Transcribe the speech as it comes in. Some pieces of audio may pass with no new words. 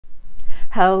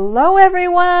Hello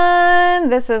everyone,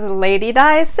 this is Lady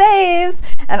Di Saves,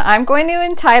 and I'm going to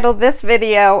entitle this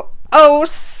video, Oh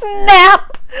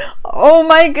Snap! Oh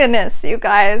my goodness, you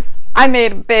guys, I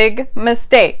made a big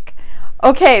mistake.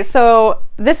 Okay, so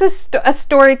this is a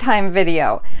story time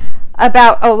video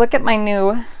about, oh look at my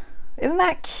new, isn't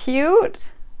that cute?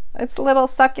 It's little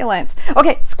succulents.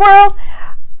 Okay, squirrel!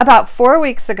 About 4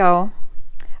 weeks ago,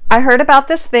 I heard about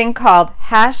this thing called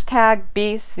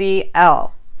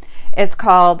 #BCL. It's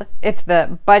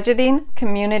the Budgeting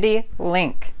Community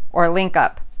Link, or Link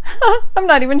Up. I'm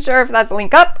not even sure if that's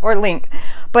Link Up or Link,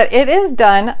 but it is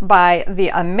done by the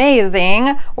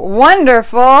amazing,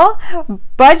 wonderful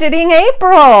Budgeting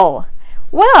April.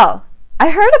 Well, I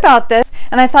heard about this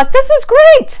and I thought, this is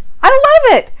great. I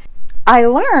love it. I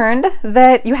learned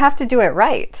that you have to do it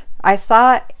right. I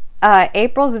saw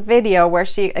April's video where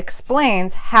she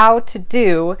explains how to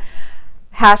do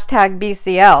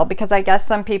 #BCL because I guess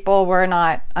some people were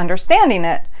not understanding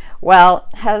it. Well,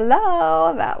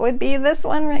 hello, that would be this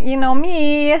one. You know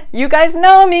me. You guys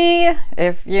know me.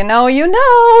 If you know, you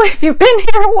know. If you've been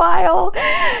here a while,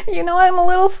 you know I'm a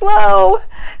little slow.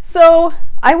 So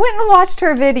I went and watched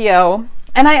her video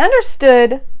and I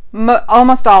understood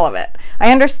almost all of it.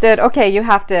 I understood, okay, you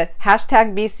have to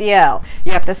 #BCL.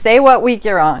 You have to say what week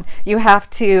you're on. You have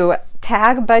to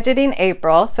tag Budgeting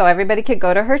April so everybody could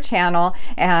go to her channel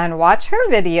and watch her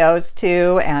videos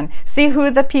too and see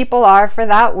who the people are for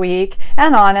that week,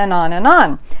 and on and on and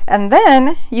on. And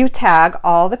then you tag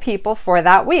all the people for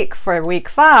that week. For week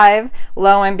 5,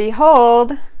 lo and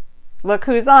behold, look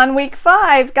who's on week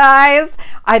 5, guys.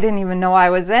 I didn't even know I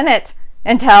was in it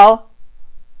until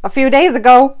a few days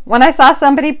ago when I saw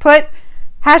somebody put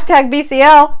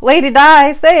 #BCL Lady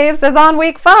Di Saves is on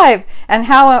week 5. And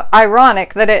how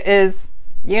ironic that it is,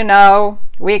 you know,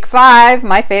 week 5,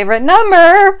 my favorite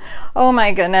number. Oh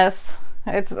my goodness.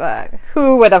 It's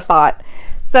who would have thought?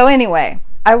 So anyway,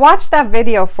 I watched that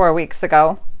video 4 weeks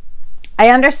ago. I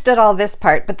understood all this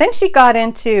part, but then she got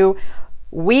into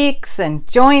weeks and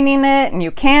joining it, and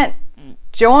you can't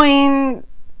join.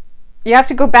 You have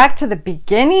to go back to the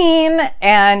beginning,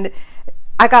 and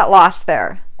I got lost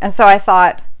there. And so I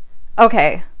thought,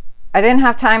 okay, I didn't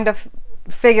have time to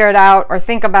figure it out or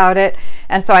think about it.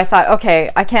 And so I thought,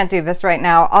 okay, I can't do this right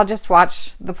now. I'll just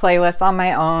watch the playlist on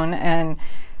my own and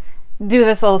do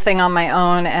this little thing on my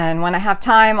own. And when I have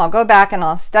time, I'll go back and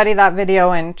I'll study that video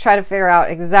and try to figure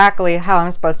out exactly how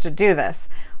I'm supposed to do this.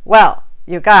 Well,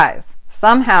 you guys,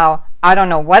 somehow, I don't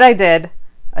know what I did.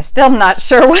 I'm still not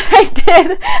sure what I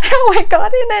did, how I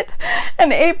got in it.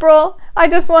 And April, I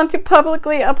just want to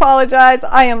publicly apologize.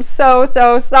 I am so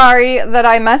sorry that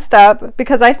I messed up,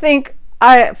 because I think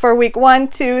for week 1,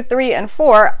 2, 3, and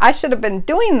 4, I should have been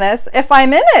doing this if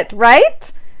I'm in it,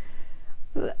 right?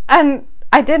 And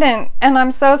I didn't, and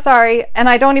I'm so sorry, and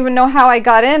I don't even know how I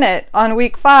got in it on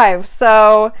week 5.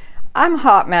 So I'm a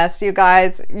hot mess, you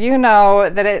guys. You know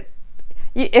that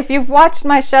if you've watched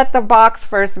my Shut the Box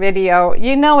first video,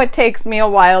 you know it takes me a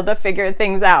while to figure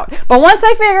things out. But once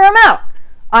I figure them out,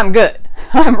 I'm good.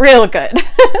 I'm real good.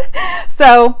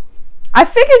 So I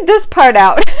figured this part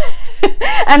out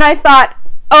and I thought,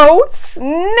 oh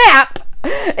snap,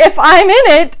 if I'm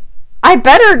in it, I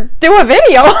better do a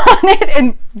video on it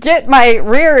and get my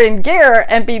rear in gear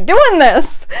and be doing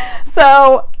this.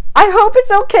 So I hope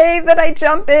it's okay that I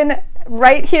jump in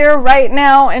right here, right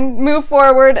now, and move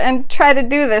forward and try to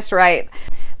do this right.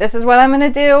 This is what I'm going to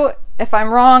do. If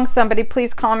I'm wrong, somebody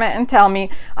please comment and tell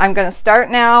me. I'm going to start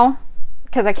now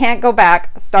because I can't go back.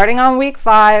 Starting on week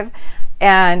 5,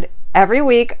 and every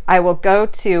week I will go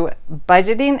to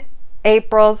Budgeting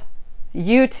April's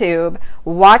YouTube,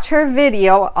 watch her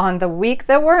video on the week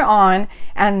that we're on,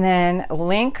 and then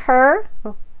link her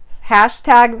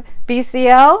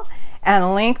 #BCL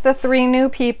and link the 3 new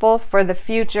people for the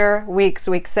future weeks,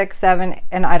 week 6, 7,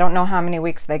 and I don't know how many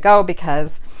weeks they go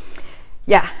because,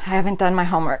 yeah, I haven't done my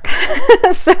homework.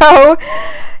 So,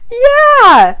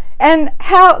 yeah, and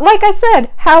how, like I said,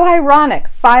 how ironic.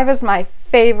 5 is my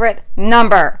favorite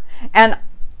number, and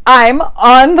I'm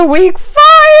on the week 5.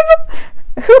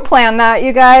 Who planned that,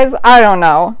 you guys? I don't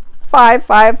know. 5,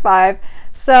 5, 5.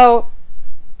 So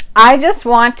I just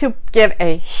want to give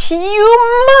a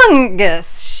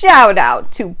humongous shout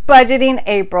out to Budgeting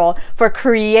April for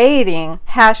creating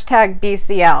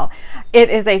 #BCL. It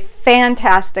is a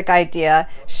fantastic idea.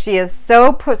 She is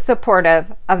so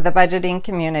supportive of the budgeting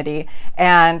community,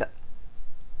 and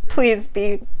please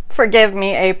forgive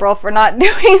me, April, for not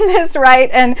doing this right,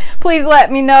 and please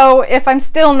let me know if I'm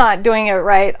still not doing it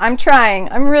right. I'm trying.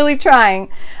 I'm really trying.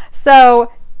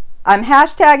 So I'm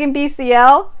hashtagging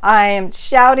BCL. I am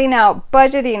shouting out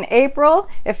Budgeting April.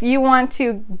 If you want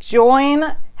to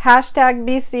join hashtag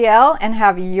BCL and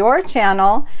have your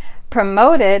channel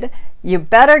promoted, you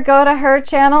better go to her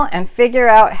channel and figure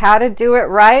out how to do it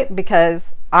right,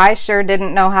 because I sure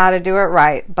didn't know how to do it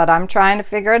right, but I'm trying to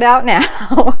figure it out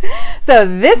now. So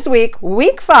this week,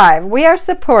 week 5, we are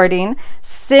supporting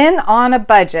Sin on a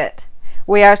Budget.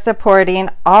 We are supporting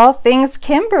All Things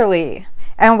Kimberly.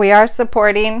 And we are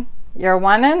supporting your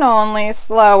one and only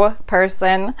slow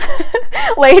person,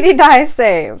 Lady Di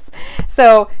Saves.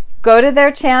 So go to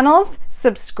their channels,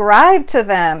 subscribe to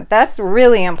them. That's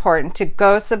really important, to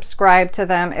go subscribe to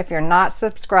them if you're not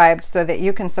subscribed, so that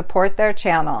you can support their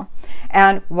channel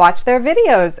and watch their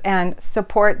videos and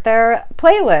support their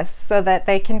playlists so that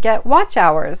they can get watch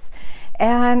hours.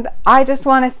 And I just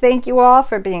want to thank you all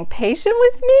for being patient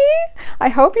with me. I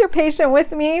hope you're patient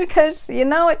with me, because you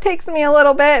know it takes me a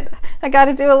little bit. I got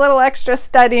to do a little extra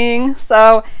studying.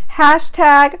 So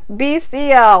hashtag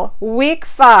BCL week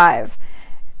 5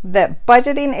 that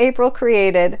Budgeting April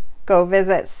created. Go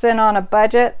visit Sin on a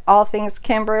Budget, All Things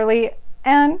Kimberly,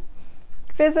 and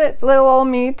visit little old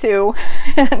me too.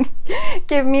 And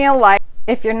give me a like.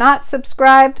 If you're not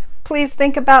subscribed, please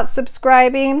think about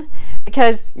subscribing,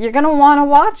 because you're going to want to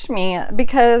watch me,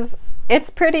 because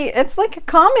it's like a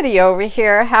comedy over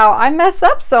here how I mess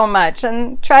up so much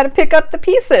and try to pick up the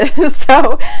pieces.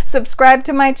 So subscribe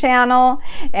to my channel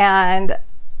and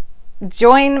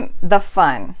join the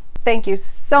fun. Thank you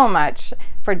so much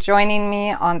for joining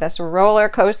me on this roller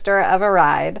coaster of a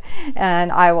ride,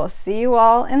 and I will see you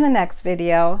all in the next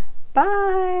video.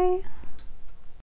 Bye.